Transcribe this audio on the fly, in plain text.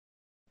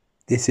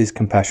This is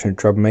Compassionate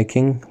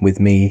Troublemaking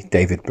with me,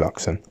 David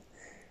Bloxham.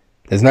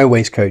 There's no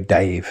Waistcoat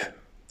Dave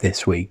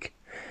this week.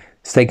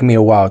 It's taken me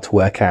a while to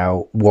work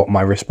out what my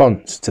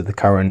response to the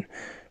current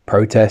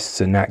protests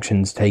and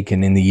actions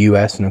taken in the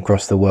US and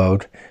across the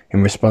world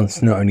in response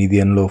to not only the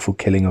unlawful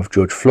killing of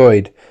George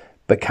Floyd,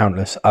 but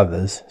countless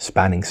others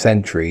spanning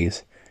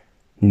centuries,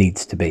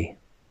 needs to be.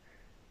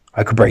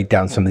 I could break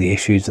down some of the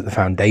issues at the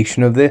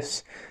foundation of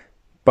this,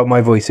 but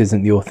my voice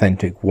isn't the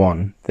authentic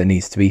one that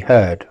needs to be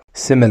heard.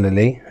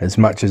 Similarly, as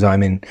much as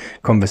I'm in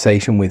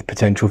conversation with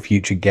potential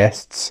future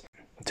guests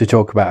to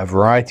talk about a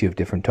variety of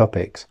different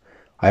topics,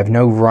 I have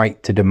no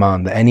right to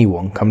demand that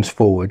anyone comes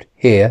forward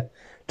here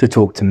to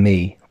talk to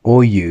me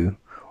or you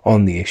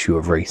on the issue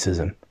of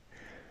racism.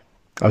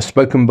 I've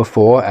spoken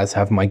before, as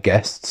have my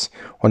guests,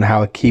 on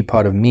how a key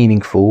part of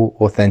meaningful,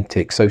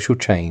 authentic social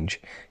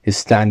change is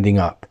standing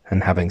up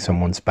and having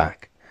someone's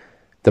back.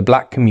 The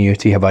Black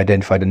community have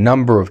identified a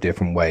number of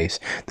different ways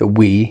that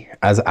we,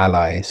 as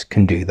allies,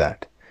 can do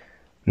that.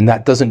 And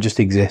that doesn't just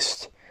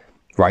exist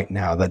right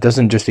now. That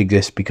doesn't just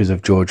exist because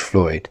of George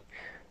Floyd.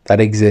 That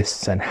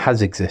exists and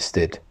has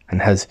existed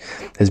and has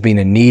been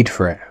a need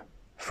for it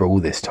for all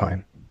this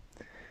time.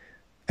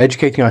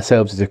 Educating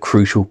ourselves is a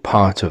crucial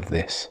part of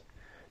this.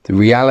 The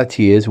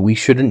reality is we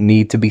shouldn't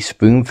need to be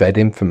spoon-fed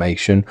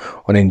information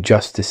on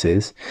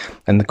injustices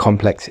and the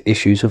complex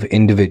issues of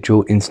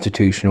individual,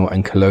 institutional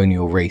and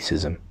colonial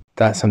racism.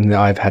 That's something that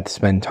I've had to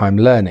spend time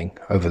learning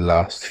over the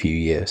last few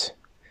years.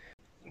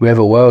 We have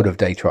a world of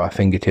data at our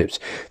fingertips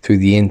through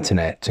the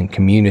internet and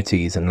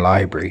communities and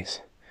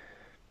libraries.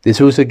 This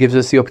also gives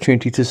us the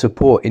opportunity to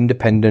support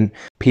independent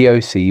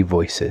POC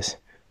voices.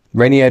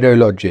 Raniero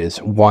Lodge's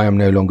Why I'm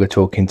No Longer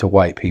Talking to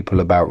White People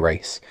About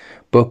Race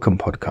book and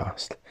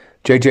podcast.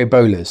 JJ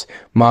Bowler's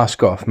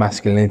Mask Off,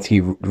 Masculinity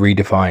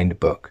Redefined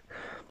book.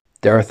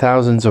 There are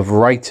thousands of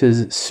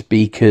writers,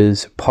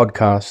 speakers,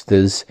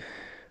 podcasters,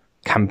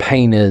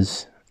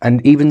 campaigners,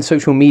 and even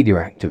social media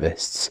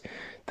activists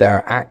that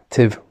are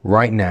active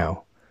right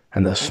now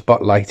and that are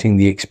spotlighting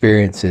the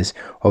experiences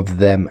of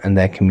them and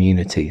their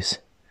communities.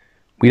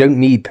 We don't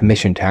need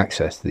permission to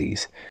access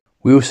these.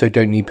 We also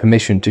don't need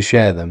permission to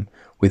share them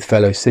with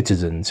fellow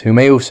citizens who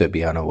may also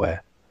be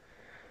unaware.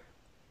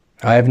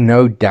 I have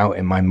no doubt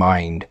in my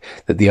mind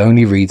that the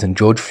only reason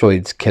George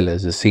Floyd's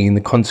killers are seeing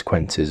the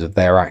consequences of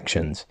their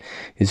actions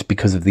is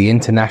because of the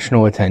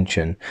international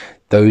attention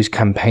those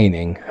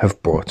campaigning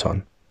have brought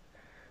on.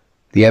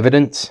 The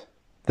evidence?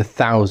 The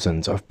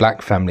thousands of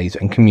Black families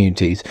and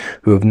communities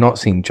who have not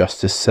seen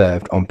justice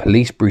served on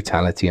police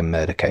brutality and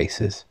murder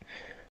cases.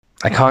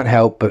 I can't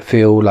help but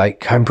feel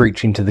like I'm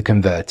preaching to the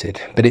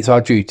converted, but it's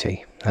our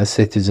duty as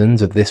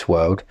citizens of this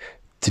world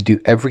to do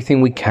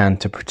everything we can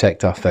to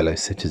protect our fellow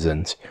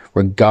citizens,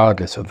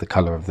 regardless of the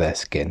colour of their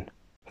skin.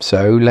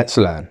 So let's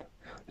learn,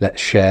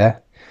 let's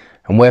share,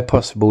 and where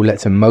possible,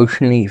 let's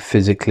emotionally,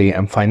 physically,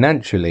 and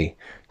financially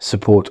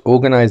support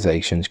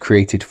organisations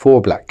created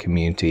for Black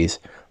communities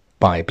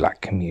by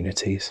Black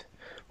communities.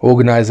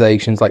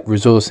 Organisations like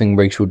Resourcing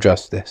Racial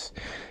Justice,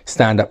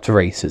 Stand Up to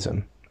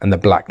Racism, and the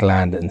Black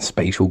Land and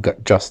Spatial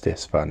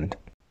Justice Fund.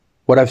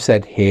 What I've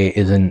said here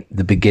isn't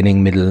the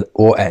beginning, middle,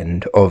 or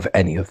end of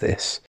any of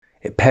this.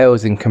 It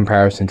pales in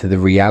comparison to the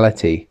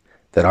reality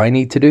that I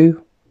need to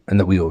do and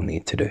that we all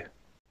need to do.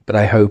 But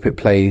I hope it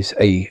plays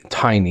a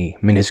tiny,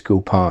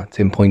 minuscule part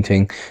in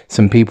pointing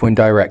some people in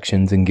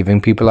directions and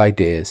giving people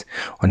ideas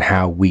on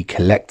how we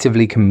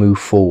collectively can move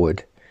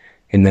forward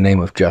in the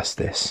name of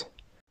justice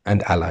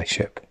and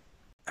allyship.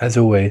 As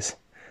always,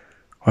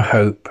 I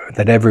hope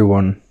that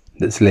everyone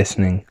that's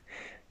listening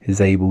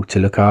is able to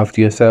look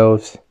after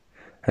yourselves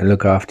and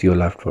look after your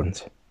loved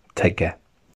ones. Take care.